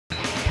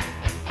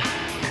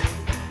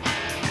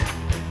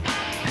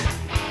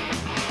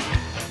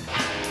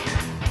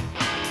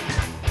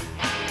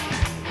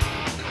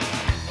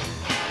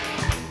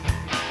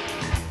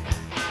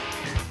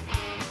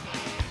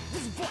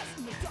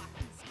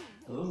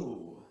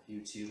Hello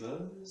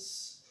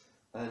YouTubers,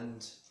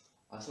 and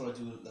I thought I'd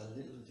do a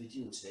little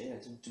video today. I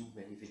don't do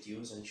many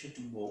videos, I should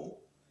do more,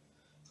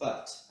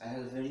 but I had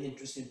a very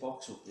interesting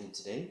box opening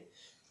today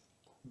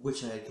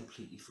which I had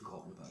completely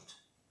forgotten about.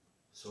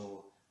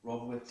 So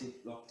Robert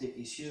Dick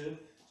is here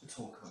to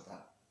talk about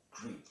that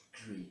great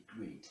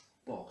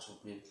box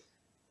opening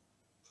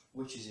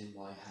which is in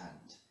my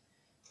hand.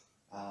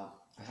 I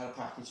had a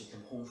package, I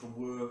come home from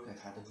work,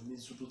 I've had a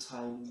miserable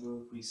time in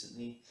work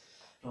recently,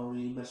 not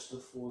really much to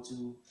look forward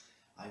to.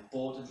 I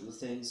bought into the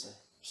things, I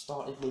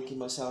started making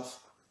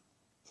myself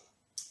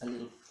a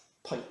little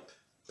pipe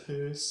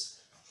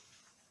purse,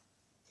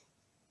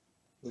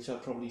 which I'll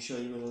probably show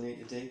you in a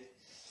later date.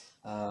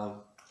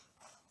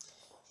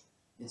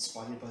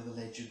 Inspired by the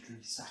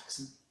legendary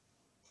Saxon,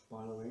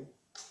 by the way.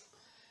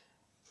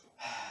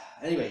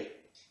 Anyway,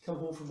 come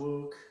home from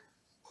work,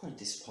 quite a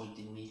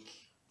disappointing week,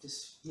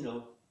 just, you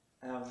know,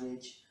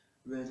 average,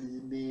 run of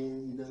the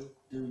mill, don't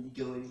really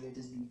go anywhere,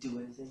 doesn't really do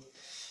anything.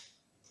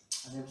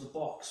 And there was a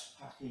box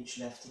package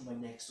left in my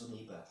next door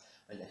neighbour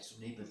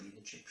being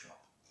a chip shop.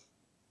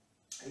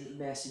 A little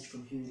message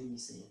from Hurley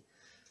saying,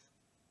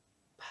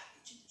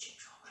 package in the chip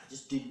shop. I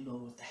just didn't know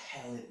what the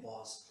hell it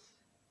was.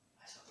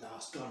 I thought, no,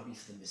 it's got to be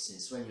for the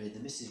missus. So anyway, the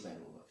missus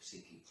went over,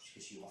 because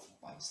she often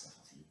buys stuff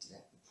off the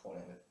internet,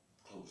 whatever,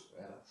 clothes,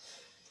 whatever.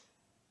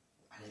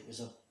 And it was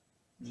a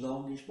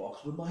longish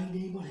box with my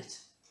name on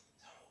it.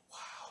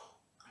 Wow.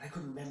 And I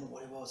couldn't remember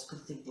what it was, I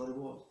couldn't think what it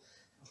was.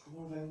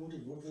 What have I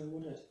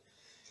ordered?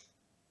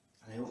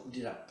 And I opened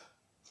it up,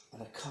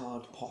 and a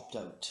card popped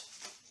out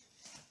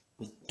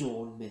with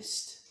Dawn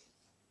Mist.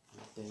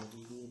 Bear with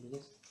me a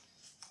minute.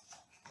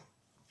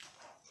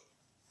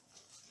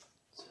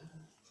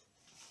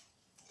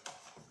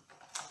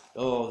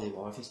 Oh, there you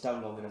are. If it's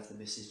down long enough, the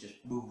missus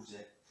just moves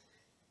it.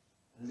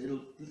 A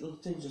little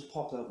thing just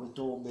popped out with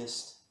Dawn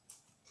Mist,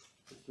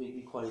 which made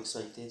me quite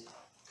excited,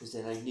 because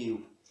then I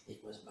knew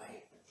it was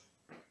my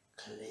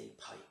clay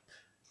pipe,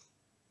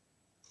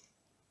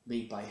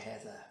 made by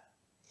Heather.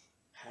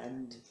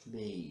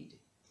 Handmade.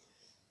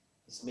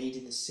 It's made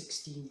in the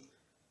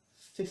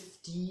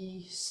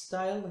 1650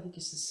 style. I think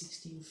it's the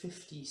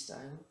 1650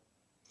 style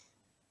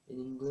in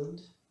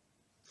England.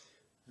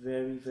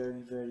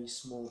 Very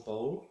small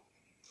bowl.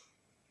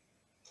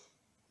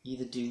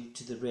 Either due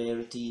to the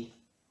rarity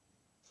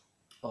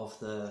of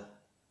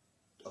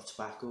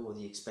tobacco or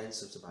the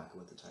expense of tobacco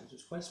at the time. So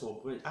it's quite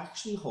small, but it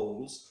actually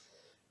holds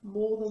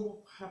more than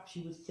what perhaps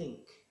you would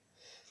think.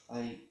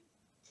 I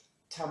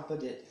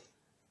tampered it,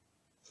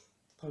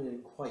 put it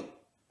in quite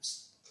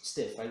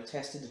stiff. I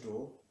tested the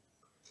drawer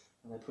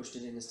and I pushed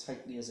it in as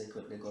tightly as I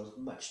could, and I got as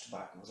much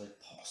tobacco as I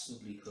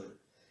possibly could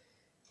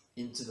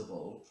into the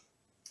bowl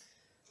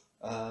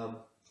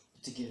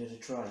to give it a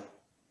try.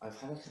 I've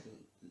had a couple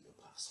of little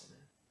puffs on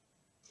it,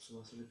 so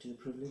I thought I'd do the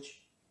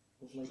privilege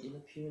of lighting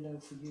up here now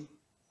for you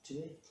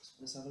today. So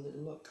let's have a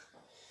little look.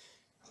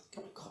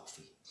 Got a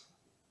coffee.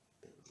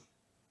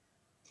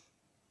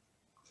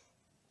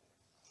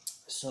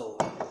 So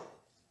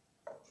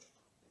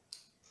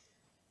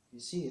you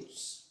see,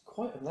 it's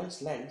quite a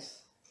nice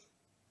length.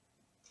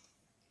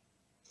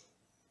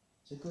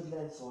 It's a good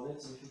length on it,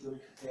 if you're going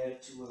to compare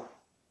it to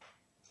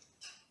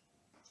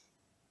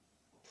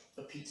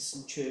a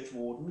Peterson Church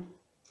Warden.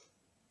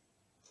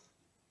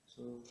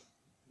 So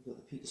you've got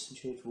the Peterson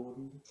Church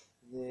Warden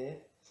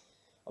there.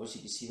 Obviously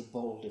you can see the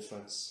bowl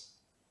difference.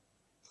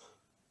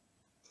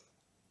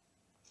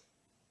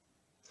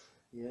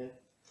 Yeah.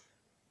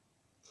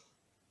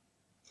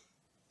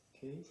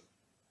 Okay.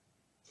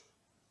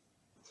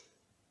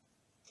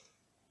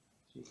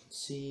 So you can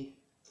see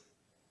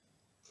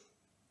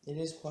it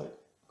is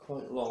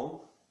quite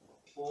long.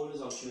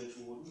 Borders on Church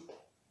Warden.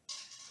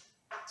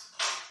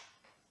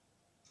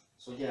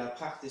 So yeah, I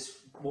packed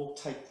this more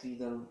tightly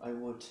than I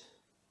would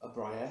a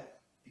Briar,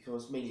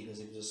 mainly because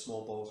it was a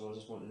small bowl, so I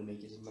just wanted to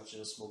make it as much of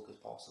a smoke as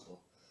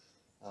possible.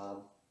 I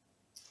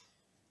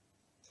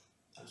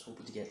was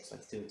hoping to get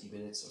like 30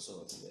 minutes or so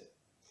out of it.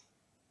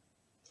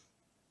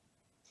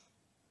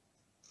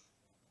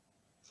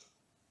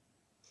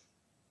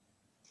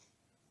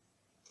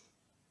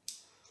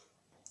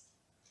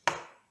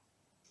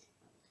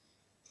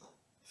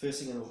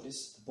 First thing I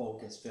noticed, the bowl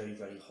gets very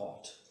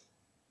hot,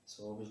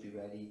 so always be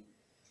ready.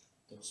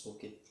 Don't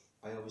smoke it.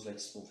 I always like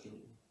smoking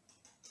with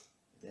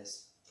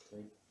this.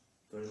 Right?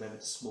 But remember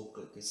to smoke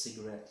like a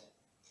cigarette.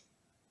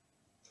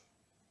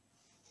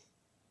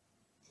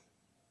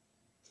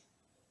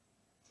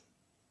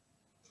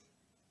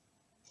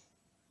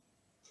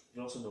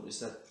 You'll also notice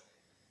that, I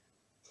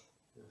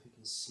don't know if you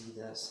can see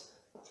that,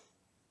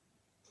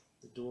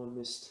 the Dawn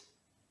Mist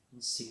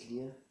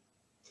insignia.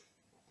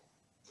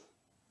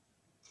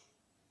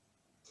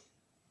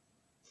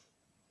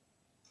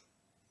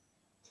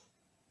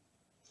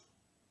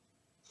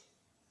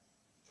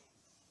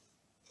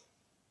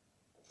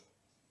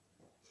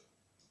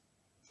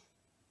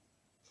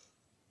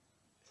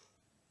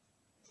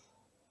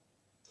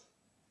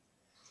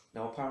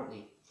 Now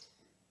apparently,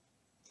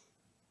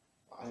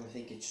 I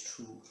think it's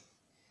true,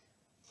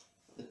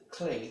 the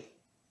clay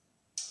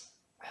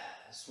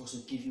supposed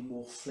to give you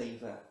more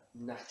flavour,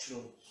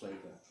 natural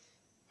flavour.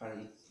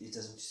 Apparently it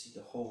doesn't seem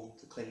to hold,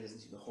 the clay doesn't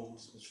seem to hold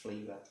as much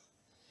flavour.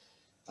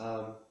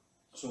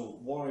 So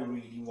what I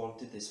really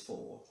wanted this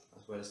for,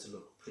 as well as to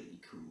look pretty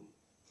cool,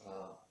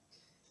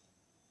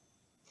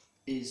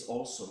 is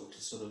also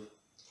to sort of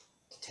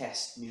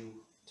test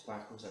new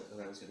tobaccos out that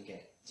I was going to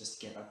get, just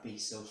to get that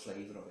base of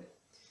flavour of it.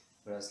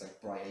 Whereas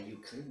like briar, you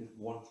kind of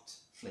want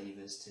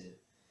flavours to,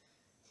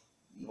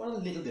 you want a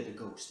little bit of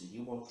ghosty,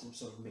 you want to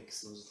sort of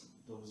mix those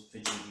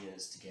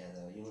Virginias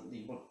together, you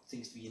want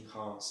things to be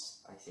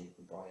enhanced, I think,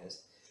 with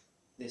briars.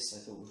 This I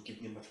thought would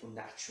give me a much more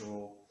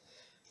natural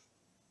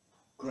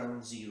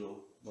ground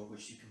zero on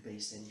which you can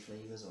base any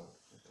flavours on.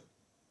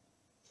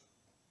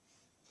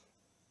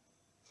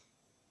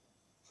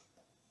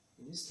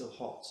 It is still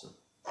hot, so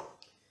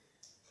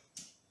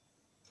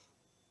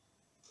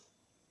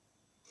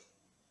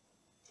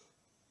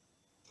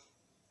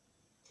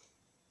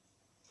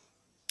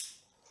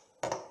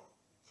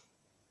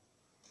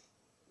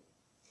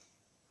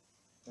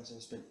as I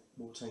spent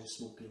more time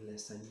smoking,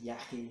 less time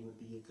yakking would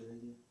be a good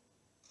idea.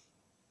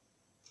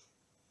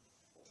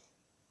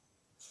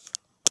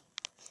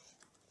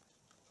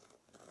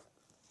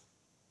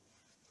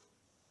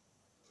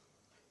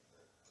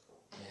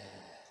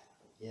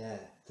 Yeah,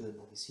 good,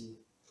 I can see.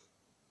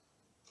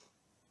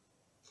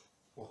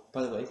 Oh,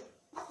 by the way,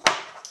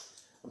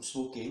 I'm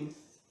smoking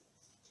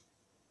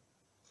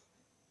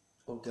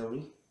on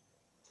Gowrie,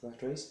 black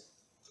trace.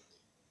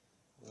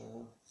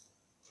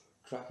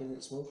 Cracking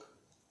little smoke.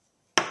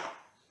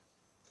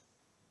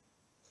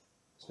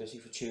 Especially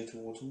for church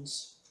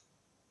wardens.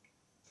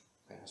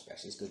 I don't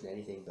especially it's good in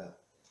anything,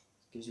 but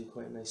it gives you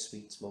quite a nice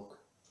sweet smoke.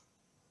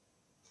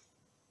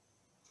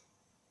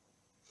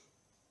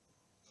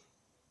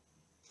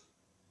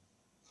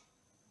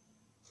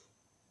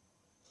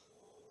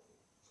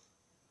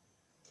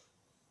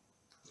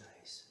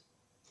 Nice.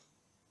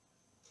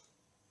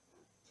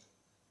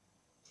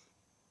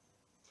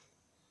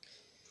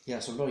 Yeah,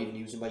 so I'm not even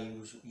using my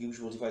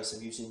usual device.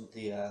 I'm using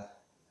the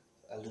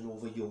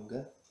Lenovo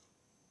Yoga.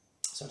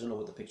 So I don't know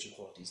what the picture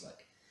quality is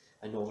like.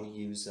 I normally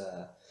use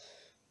an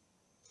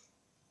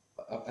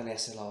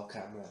SLR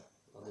camera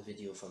on the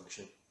video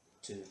function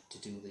to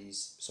do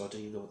these, so I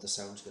don't even know what the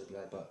sound's going to be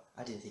like, but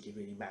I didn't think it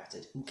really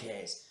mattered. Who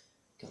cares?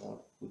 Come on,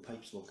 we're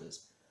pipe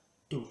smokers.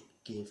 Don't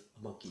give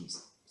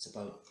monkeys. It's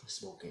about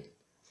smoking.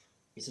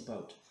 It's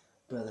about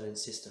brother and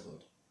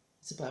sisterhood.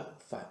 It's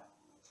about fun.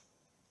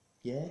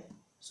 Yeah?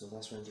 So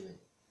that's what I'm doing.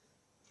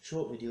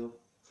 Short video,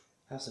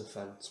 have some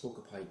fun, smoke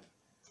a pipe.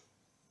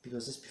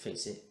 Because let's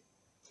face it,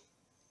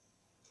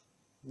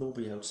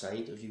 nobody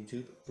outside of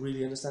YouTube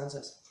really understands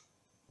us.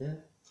 Yeah?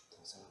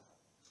 That's all.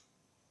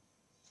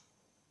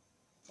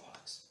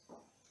 Bollocks.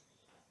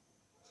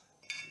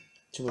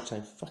 Too much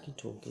time fucking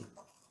talking.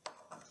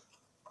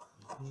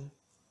 There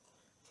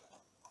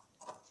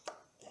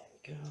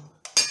we go.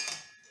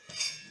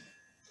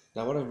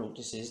 Now what I've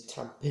noticed is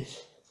tamping.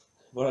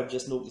 What I've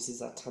just noticed is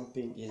that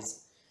tamping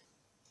is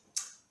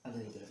a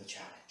little bit of a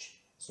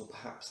challenge. So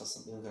perhaps that's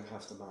something I'm going to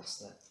have to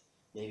master.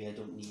 Maybe I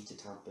don't need to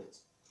tamp it.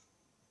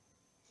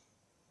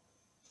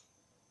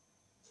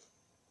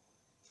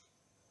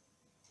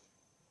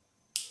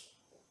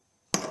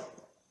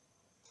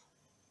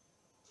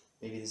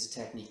 Maybe there's a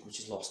technique which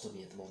is lost on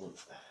me at the moment.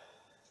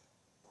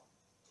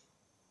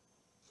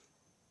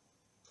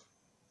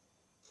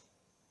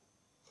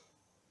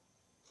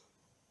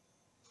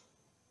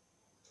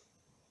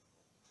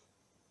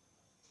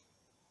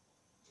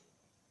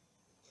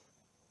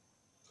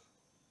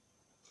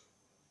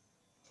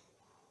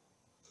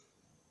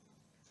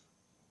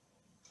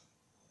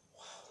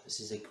 This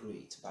is a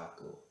great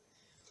tobacco.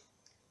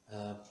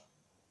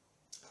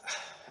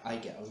 I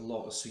get a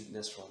lot of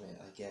sweetness from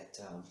it.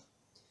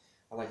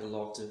 I like a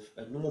lot of,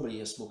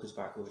 normally a smoker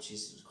tobacco which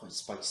is quite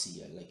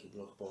spicy. I like a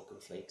lot of Balkan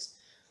flakes,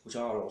 which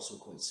are also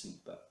quite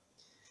sweet, but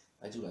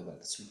I do like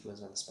the sweet ones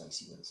and the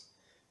spicy ones.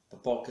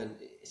 But Balkan,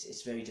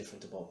 it's very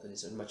different to Balkan.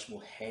 It's a much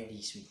more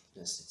heady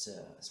sweetness.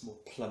 It's more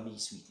plummy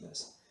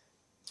sweetness.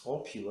 All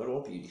pure,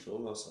 all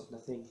beautiful, also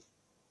nothing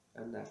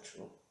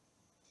unnatural.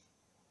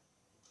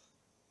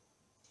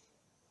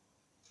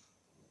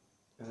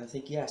 And I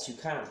think, yes, you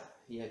can.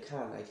 Yeah,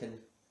 I can.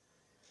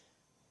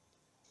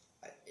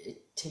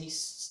 It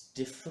tastes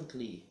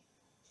differently.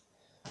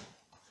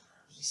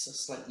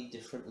 Just slightly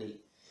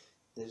differently.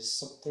 There's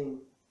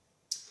something.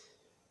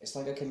 It's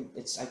like I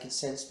can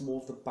sense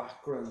more of the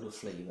background of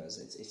flavours.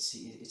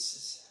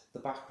 It's the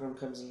background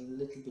comes a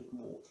little bit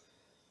more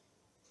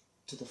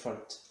to the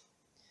front.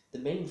 The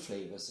main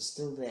flavours are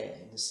still there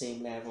in the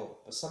same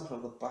level, but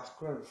somehow the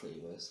background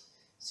flavours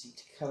seem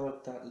to come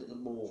out that little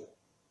more.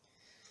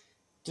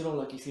 Do you know,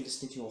 like if you're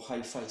listening to your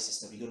hi-fi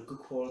system, you've got a good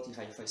quality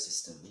hi-fi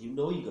system, and you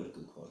know you've got a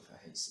good quality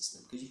hi-fi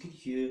system, because you can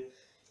hear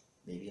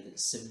maybe a little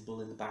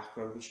cymbal in the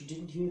background which you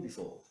didn't hear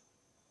before.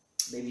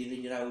 Maybe you're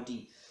in your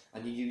Audi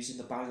and you're using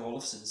the Bang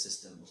Olufsen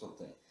system or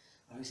something,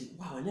 and you think,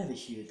 wow, I never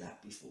heard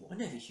that before, I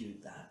never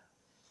heard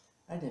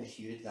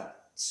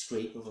that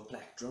scrape of a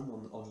plectrum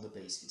on the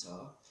bass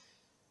guitar.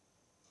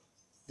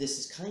 This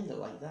is kind of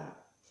like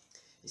that.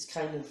 it's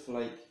kind of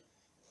like,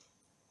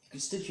 you can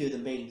still hear the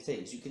main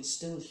things. You can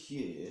still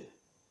hear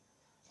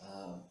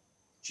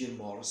Jim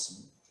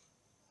Morrison,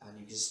 and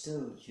you can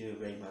still hear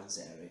Ray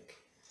Manzarek,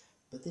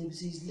 but there was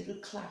these little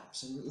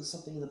claps and little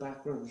something in the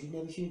background which you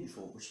never heard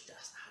before, which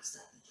just adds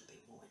that little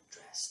bit more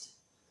interest.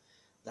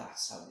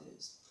 That's how it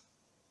is.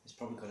 It's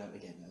probably gone out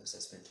again now because I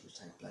spent too much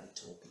time bloody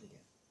talking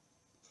again.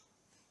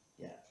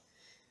 Yeah.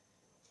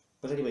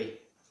 But anyway,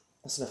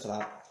 that's enough of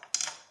that.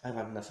 I've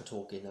had enough of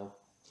talking now.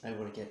 I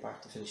want to get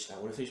back to finish now. I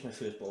want to finish my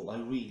first bowl. I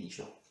really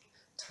should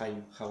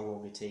time how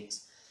long it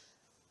takes.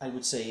 I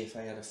would say if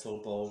I had a full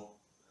bowl,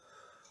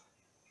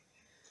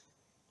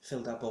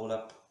 filled that bowl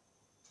up,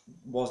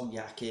 wasn't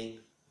yakking,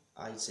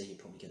 I'd say you'd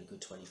probably get a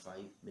good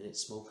 25-minute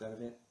smoke out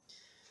of it,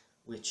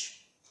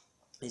 which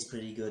is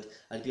pretty good.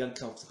 I'd be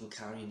uncomfortable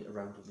carrying it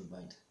around with my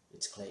mind.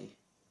 It's clay.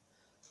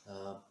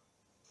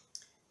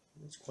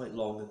 It's quite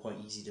long and quite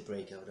easy to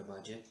break, I would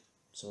imagine.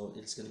 So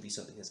it's going to be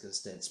something that's going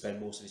to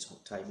spend most of its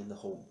time in the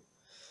home.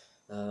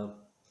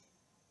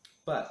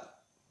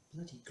 But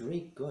bloody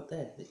great, got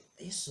there.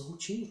 They're so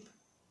cheap.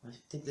 I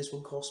think this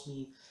one cost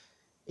me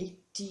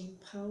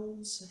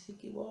 £18, I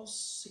think it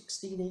was,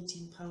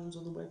 £16–18 on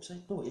the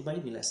website. No, it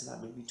might be less than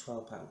that, maybe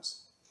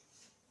 £12.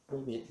 Wait a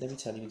minute, let me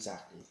tell you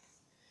exactly.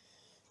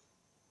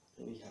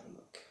 Let me have a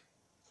look.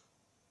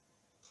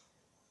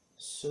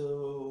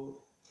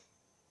 So,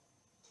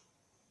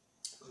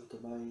 look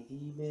at my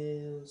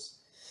emails.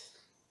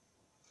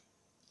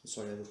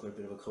 Sorry, I've got a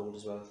bit of a cold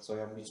as well, so I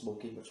haven't been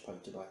smoking much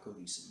pipe tobacco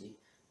recently,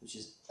 which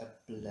is a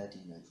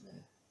bloody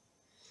nightmare.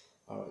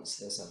 Alright,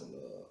 so let's have a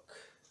look.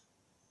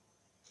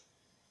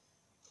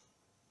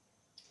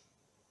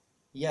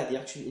 Yeah, the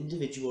actual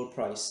individual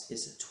price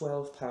is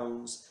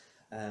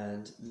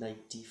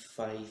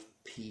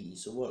 £12.95.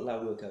 So what will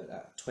that work out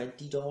at?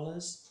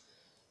 $20?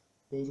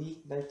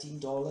 Maybe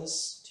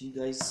 $19 to you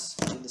guys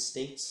in the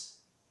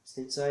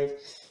stateside.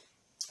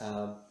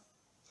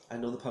 I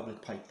know the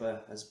public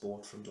piper has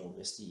bought from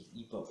Dormist.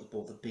 He bought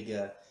the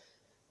bigger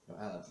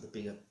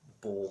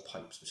ball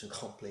pipes, which I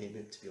can't blame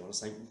him, to be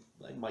honest. I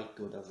might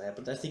go down there,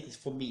 but I think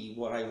for me,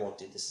 what I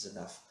wanted, this is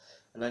enough.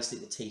 A nice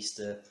little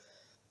taster,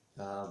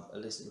 a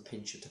little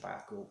pinch of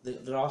tobacco.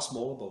 There are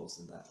smaller bowls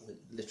than that. They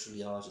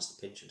literally are just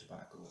a pinch of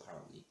tobacco,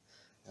 apparently.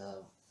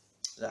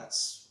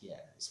 That's, yeah,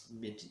 it's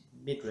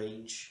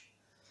mid-range,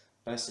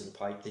 nice little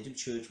pipe. They do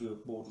charge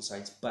with modern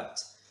signs, but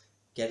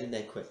get in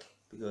there quick,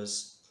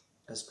 because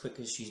as quick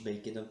as she's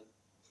making them,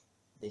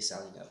 they're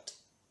selling out.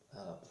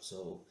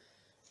 So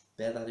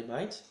bear that in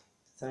mind.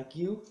 Thank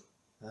you,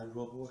 and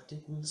Rob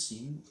Wartic will see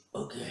you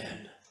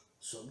again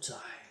sometime.